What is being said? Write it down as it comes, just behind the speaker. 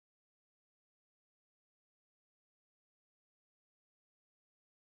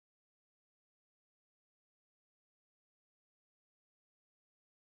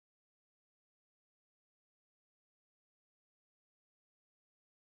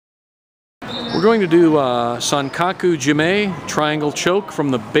We're going to do Sankaku Jime, triangle choke from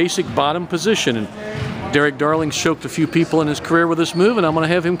the basic bottom position. And Derrick Darling's choked a few people in his career with this move, and I'm going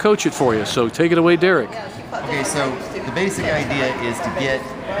to have him coach it for you. So take it away, Derrick. Okay, so the basic idea is to get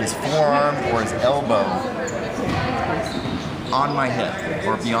his forearm or his elbow on my hip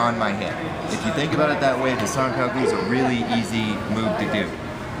or beyond my hip. If you think about it that way, the Sankaku is a really easy move to do.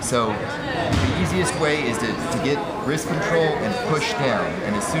 So the easiest way is to get wrist control and push down.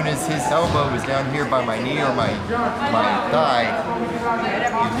 And as soon as his elbow is down here by my knee or my thigh,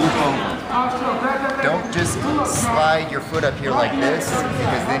 you loop over. Don't just slide your foot up here like this,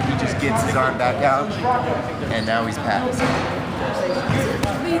 because then he just gets his arm back out and now he's passed.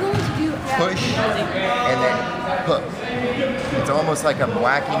 Push and then hook. It's almost like I'm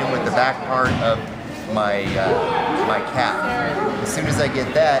whacking him with the back part of my cap. As soon as I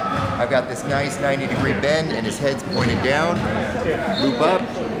get that, I've got this nice 90-degree bend and his head's pointed down. Loop up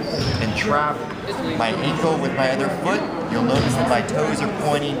and trap my ankle with my other foot. You'll notice that my toes are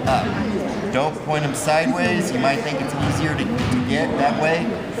pointing up. Don't point them sideways. You might think it's easier to get that way,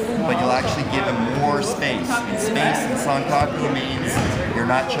 but you'll actually give him more space. And space in Sankaku means you're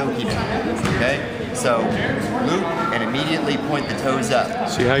not choking him, okay? So loop and immediately point the toes up.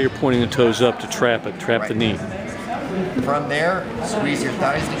 See how you're pointing the toes up to trap it, trap the knee. From there, squeeze your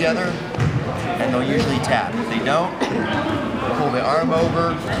thighs together, and they'll usually tap. If they don't, pull the arm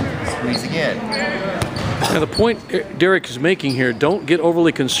over, squeeze again. Now the point Derrick is making here, don't get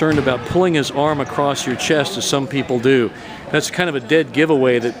overly concerned about pulling his arm across your chest as some people do. That's kind of a dead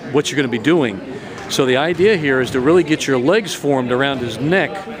giveaway that what you're going to be doing. So the idea here is to really get your legs formed around his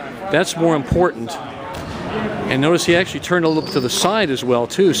neck. That's more important. And notice he actually turned a little to the side as well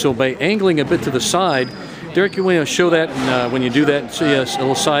too. So by angling a bit to the side, Derrick, you want to show that when you do that, so yes, a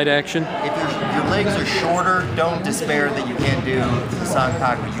little side action? If your legs are shorter, don't despair that you can't do the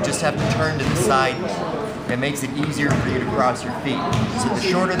Sankaku. You just have to turn to the side more. It makes it easier for you to cross your feet. So the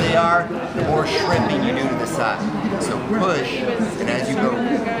shorter they are, the more shrimping you do to the side. So push, and as you go to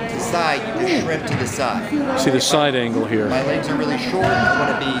the side, you just shrimp to the side. See the side angle here. My legs are really short. I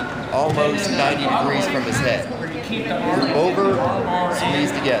want to be almost 90 degrees from his head. Over,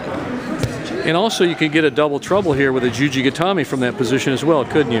 squeeze together. And also you can get a double trouble here with a Jujigatami from that position as well,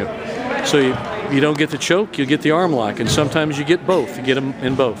 couldn't you? So you don't get the choke, you get the arm lock, and sometimes you get both. You get them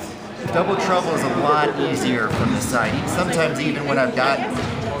in both. Double trouble is a lot easier from the side. Sometimes even when I've got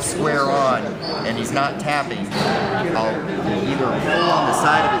square on and he's not tapping, I'll either pull on the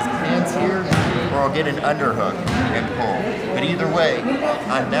side of his pants here or I'll get an underhook and pull. But either way,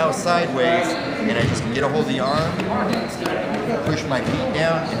 I'm now sideways and I just get a hold of the arm, push my feet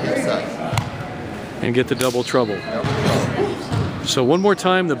down and hit side. And get the double trouble. So one more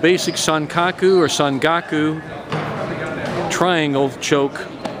time, the basic Sankaku or Sangaku triangle choke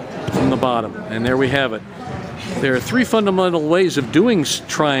from the bottom. And there we have it. There are three fundamental ways of doing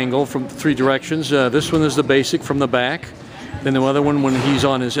triangle from three directions. This one is the basic from the back. Then the other one when he's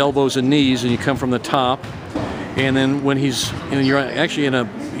on his elbows and knees and you come from the top. And then when he's, you're actually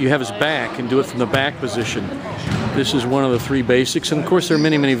you have his back and do it from the back position. This is one of the three basics. And of course there are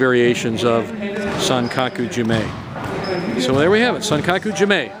many, many variations of Sankaku Jime. So there we have it, Sankaku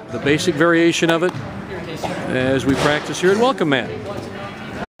Jime, the basic variation of it as we practice here at Welcome Mat.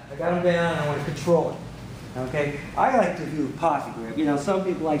 I got him down and I want to control it. Okay? I like to do a pocket grip. You know, some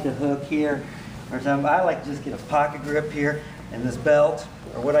people like to hook here or something. I like to just get a pocket grip here and this belt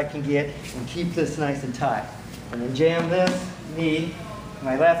or what I can get and keep this nice and tight. And then jam this knee,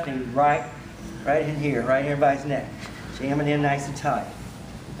 my left knee, right in here by his neck. Jam it in nice and tight.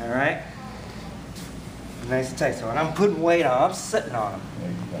 All right? Nice and tight. So when I'm putting weight on, I'm sitting on him.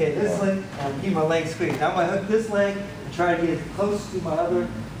 Okay, this leg, I'm keep my leg squeezed. Now I'm going to hook this leg and try to get as close to my other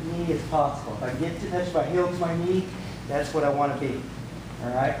knee as possible. If I get to touch my heel to my knee, that's what I want to be.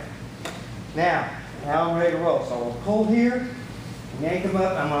 All right? Now I'm ready to roll. So I'll pull here, yank him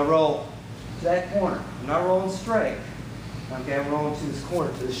up, I'm going to roll to that corner. I'm not rolling straight. Okay, I'm rolling to this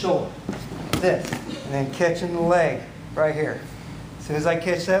corner, to the shoulder. This. And then catching the leg right here. As soon as I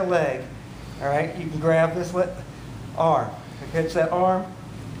catch that leg, all right, you can grab this arm. I catch that arm,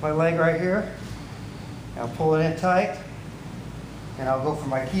 my leg right here. I'll pull it in tight. And I'll go for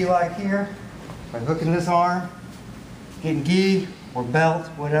my key lock here by hooking this arm, getting gi or belt,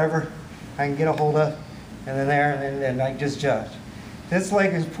 whatever I can get a hold of, and then there, and then I just judge. This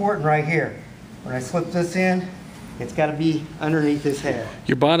leg is important right here. When I slip this in, it's got to be underneath his head.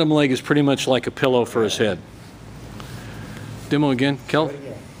 Your bottom leg is pretty much like a pillow for his head. Demo again, Kelvin.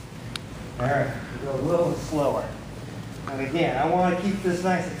 All right, go a little slower. And again, I want to keep this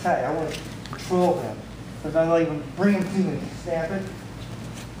nice and tight. I want to control him. Sometimes I even bring him to me, stamp it,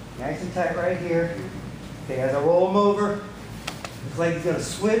 Nice and tight right here. Okay, as I roll him over, looks like he's gonna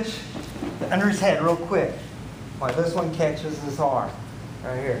switch under his head real quick. While this one catches this arm,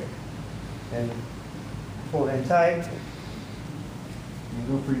 right here. And pull it in tight, and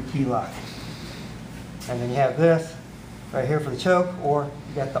you go for your key lock. And then you have this right here for the choke, or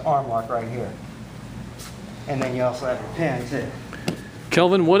you got the arm lock right here. And then you also have your pin too.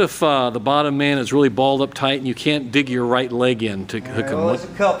 Kelvin, what if the bottom man is really balled up tight and you can't dig your right leg in to hook him? Well, there's a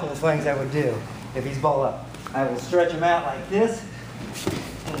couple of things I would do if he's balled up. I will stretch him out like this,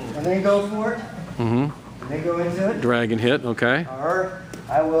 and then go for it. And then go into it. Drag and hit, okay. Or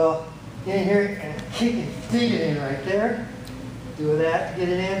I will get in here and kick and feed it in right there. Do that, get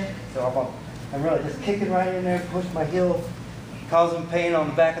it in. So I'm really just kicking right in there, push my heel, causing pain on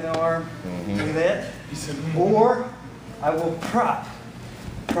the back of the arm. Look at that. Or I will prop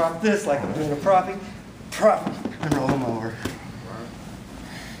this like I'm doing a propping, prop and roll them over.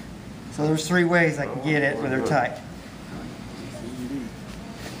 So there's 3 ways I can get it when they're tight.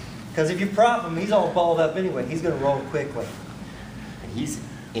 Because if you prop him, he's all balled up anyway. He's going to roll quickly. He's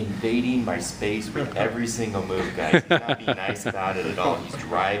invading my space with every single move, guys. He's not being nice about it at all. He's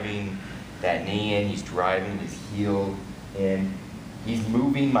driving that knee in, he's driving his heel in. He's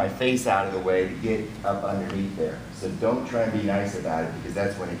moving my face out of the way to get up underneath there. So don't try and be nice about it, because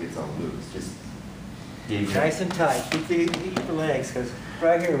that's when it gets all loose. Just dig nice and tight. Keep the legs, because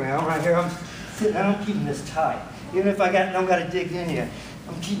right here, man, right here, I'm sitting. I'm keeping this tight. Even if I don't got to dig in yet,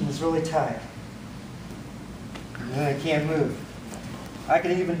 I'm keeping this really tight. And then I can't move. I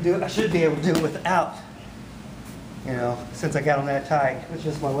can even do it. I should be able to do it without, since I got them that tight with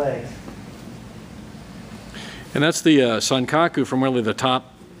just my legs. And that's the Sankaku from really the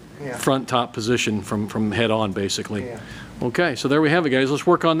top, front top position from head on, basically. Yeah. Okay, so there we have it, guys. Let's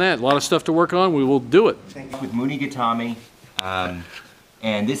work on that. A lot of stuff to work on. We will do it. With Munigatami,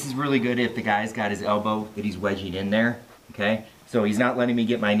 and this is really good if the guy's got his elbow that he's wedging in there, okay? So he's not letting me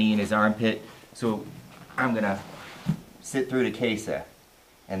get my knee in his armpit, so I'm gonna sit through the Kesa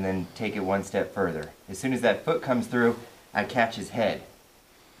and then take it one step further. As soon as that foot comes through, I catch his head,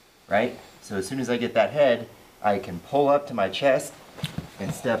 right? So as soon as I get that head, I can pull up to my chest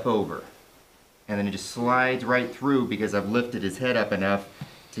and step over. And then it just slides right through because I've lifted his head up enough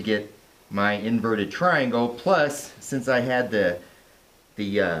to get my inverted triangle. Plus, since I had the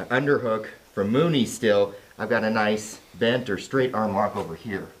underhook from Mooney still, I've got a nice bent or straight arm lock over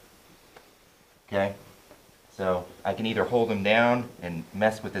here. Okay? So I can either hold him down and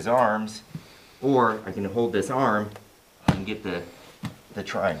mess with his arms, or I can hold this arm and get the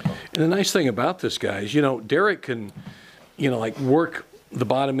triangle. And the nice thing about this, guys, Derrick can, like work the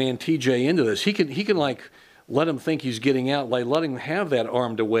bottom man TJ into this. He can like let him think he's getting out, like let him have that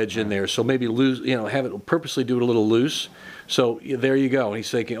arm to wedge in there. So maybe have it purposely do it a little loose. So there you go. And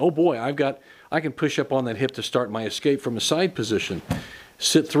he's thinking, oh boy, I can push up on that hip to start my escape from a side position.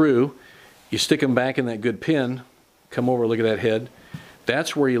 Sit through, you stick him back in that good pin, come over, look at that head.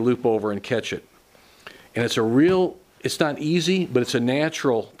 That's where you loop over and catch it. And it's not easy, but it's a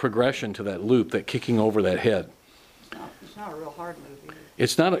natural progression to that loop, that kicking over that head. It's not a real hard move either.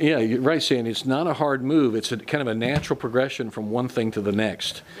 It's not, you're right, Sandy. It's not a hard move. It's kind of a natural progression from one thing to the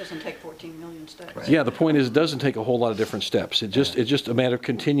next. It doesn't take 14 million steps. Right. Yeah, the point is it doesn't take a whole lot of different steps. It's just a matter of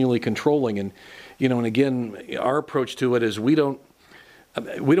continually controlling. And, and again, our approach to it is we don't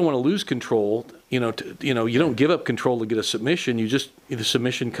want to lose control. You don't give up control to get a submission. The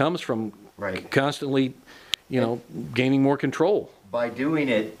submission comes from constantly, gaining more control. By doing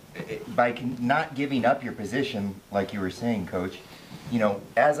it, by not giving up your position, like you were saying, Coach,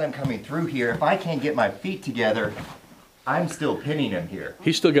 as I'm coming through here, if I can't get my feet together, I'm still pinning him here.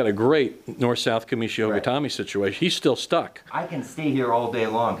 He's still got a great north-south Kamisho Gatami situation. He's still stuck. I can stay here all day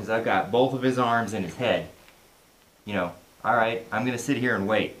long because I've got both of his arms in his head. All right, I'm going to sit here and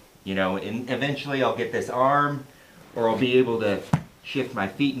wait. And eventually I'll get this arm, or I'll be able to shift my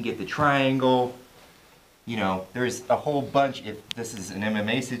feet and get the triangle. There's a whole bunch. If this is an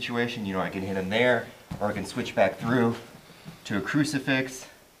MMA situation, I can hit him there, or I can switch back through to a crucifix.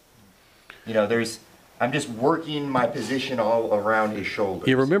 I'm just working my position all around his shoulders.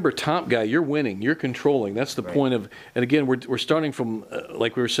 You remember, top guy, you're winning, you're controlling. That's the point of, and again, we're starting from,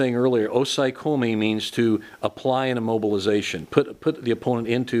 like we were saying earlier, osai komi means to apply an immobilization, put the opponent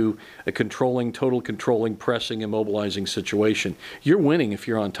into a total controlling, pressing, immobilizing situation. You're winning if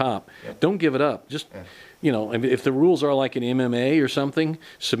you're on top. Yep. Don't give it up. Just, if the rules are like in MMA or something,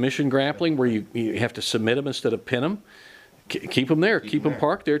 submission grappling, where you have to submit him instead of pin him, keep him there. Keep him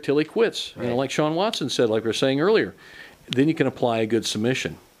parked there till he quits. Like Sean Watson said, like we were saying earlier. Then you can apply a good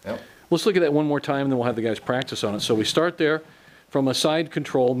submission. Yep. Let's look at that one more time, and then we'll have the guys practice on it. So we start there, from a side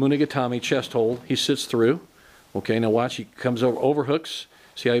control Munigatami chest hold, he sits through. Okay, now watch, he comes over hooks.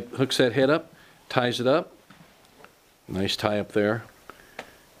 See how he hooks that head up, ties it up. Nice tie up there.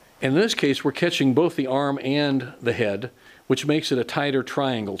 In this case, we're catching both the arm and the head, which makes it a tighter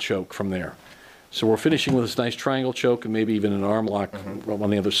triangle choke from there. So we're finishing with this nice triangle choke and maybe even an arm lock on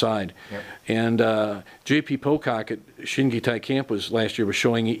the other side. Yep. And J.P. Pocock at Shingitai Camp last year was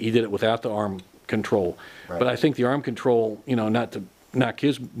showing he did it without the arm control. Right. But I think the arm control, you know, not to knock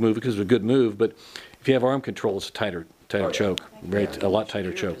his move because it's a good move, but if you have arm control, it's a tighter choke, a lot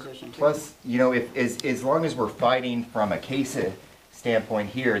tighter choke. Plus, you know, if as long as we're fighting from a case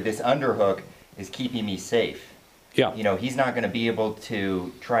standpoint here, this underhook is keeping me safe. Yeah. You know, he's not going to be able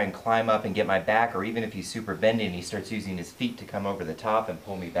to try and climb up and get my back, or even if he's super bendy and he starts using his feet to come over the top and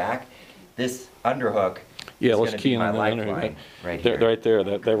pull me back, this underhook is going to be my lifeline right here. Right there,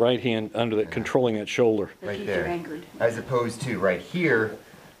 that right hand under that, controlling that shoulder. Right there. As opposed to right here,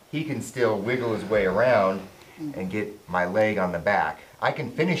 he can still wiggle his way around and get my leg on the back. I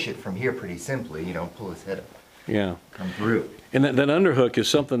can finish it from here pretty simply, you know, pull his head up. Yeah. Come through. And that underhook is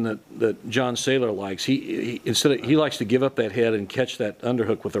something that John Saylor likes. He likes to give up that head and catch that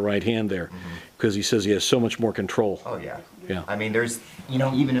underhook with the right hand there, because he says he has so much more control. Oh yeah. Yeah. I mean, there's, you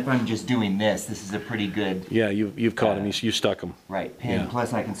know, even if I'm just doing this is a pretty good. Yeah, you've caught him. You stuck him. Right. Pin. Yeah.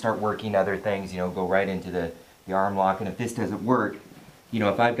 Plus, I can start working other things. You know, go right into the arm lock. And if this doesn't work, you know,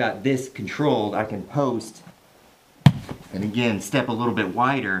 if I've got this controlled, I can post, and again step a little bit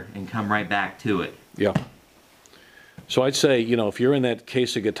wider and come right back to it. Yeah. So I'd say, you know, if you're in that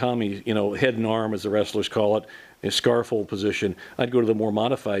Keisagatami, you know, head and arm, as the wrestlers call it, a scarf hold position, I'd go to the more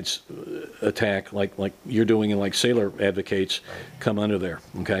modified attack, like you're doing and like Saylor advocates, come under there,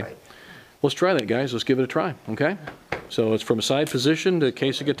 okay? Right. Let's try that, guys. Let's give it a try, okay? So it's from a side position to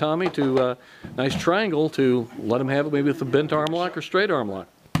Keisagatami to nice triangle to let him have it maybe with a bent arm lock or straight arm lock.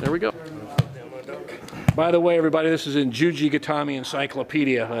 There we go. By the way, everybody, this is in Jujigatami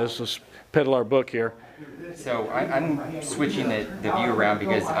Encyclopedia. This is peddle our book here. So I'm switching the view around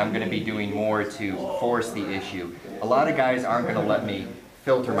because I'm going to be doing more to force the issue. A lot of guys aren't going to let me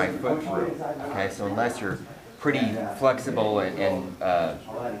filter my foot through, okay? So unless you're pretty flexible and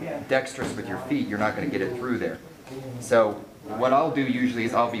dexterous with your feet, you're not going to get it through there. So what I'll do usually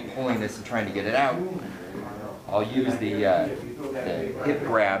is I'll be pulling this and trying to get it out. I'll use the hip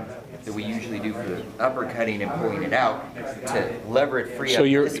grab that we usually do for the uppercutting and pulling it out to lever it free up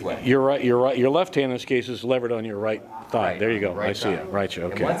this way. You're right. Your left hand in this case is levered on your right thigh. Right, there you go. I see it. Right.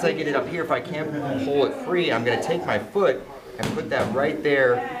 Okay. And once I get it up here, if I can't pull it free, I'm going to take my foot and put that right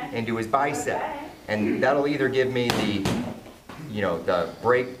there into his bicep, and that'll either give me the, you know, the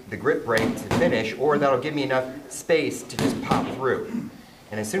grip break to finish, or that'll give me enough space to just pop through.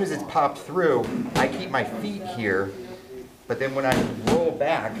 And as soon as it's popped through, I keep my feet here, but then when I roll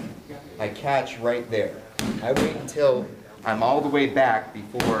back, I catch right there. I wait until I'm all the way back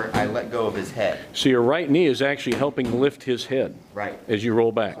before I let go of his head. So your right knee is actually helping lift his head. Right. As you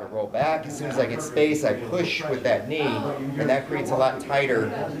roll back. So I roll back. As soon as I get space, I push with that knee, and that creates a lot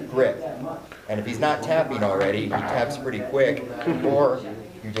tighter grip. And if he's not tapping already, he taps pretty quick, or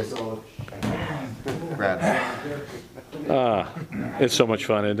you just grab it. It's so much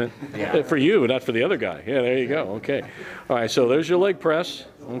fun, isn't it? Yeah. For you, not for the other guy. Yeah, there you go. Okay. All right, so there's your leg press.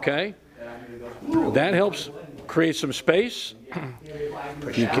 Okay. That helps create some space.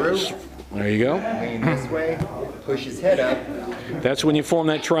 Push it through. There you go. Lean this way, push his head up. That's when you form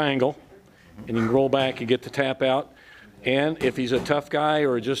that triangle, and you can roll back and get the tap out. And if he's a tough guy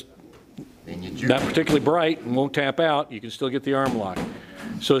or just not particularly bright and won't tap out, you can still get the arm lock.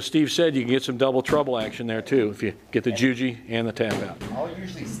 So as Steve said, you can get some double trouble action there too if you get the juji and the tap out. I'll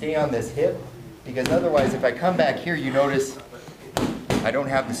usually stay on this hip, because otherwise if I come back here, you notice I don't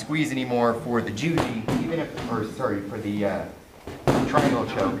have the squeeze anymore for the juji, even if, or sorry, for the triangle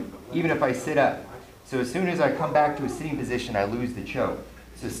choke, even if I sit up. So as soon as I come back to a sitting position, I lose the choke.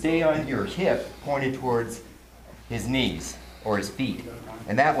 So stay on your hip pointed towards his knees or his feet.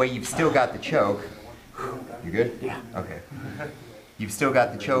 And that way you've still got the choke. You good? Yeah. Okay. You've still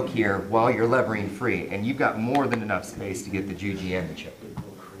got the choke here while you're levering free, and you've got more than enough space to get the juji and the choke.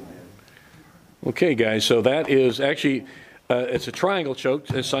 Okay, guys, so that is actually, it's a triangle choke,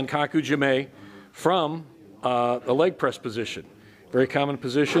 a Sankaku Jime from a leg press position. Very common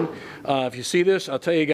position. If you see this, I'll tell you guys,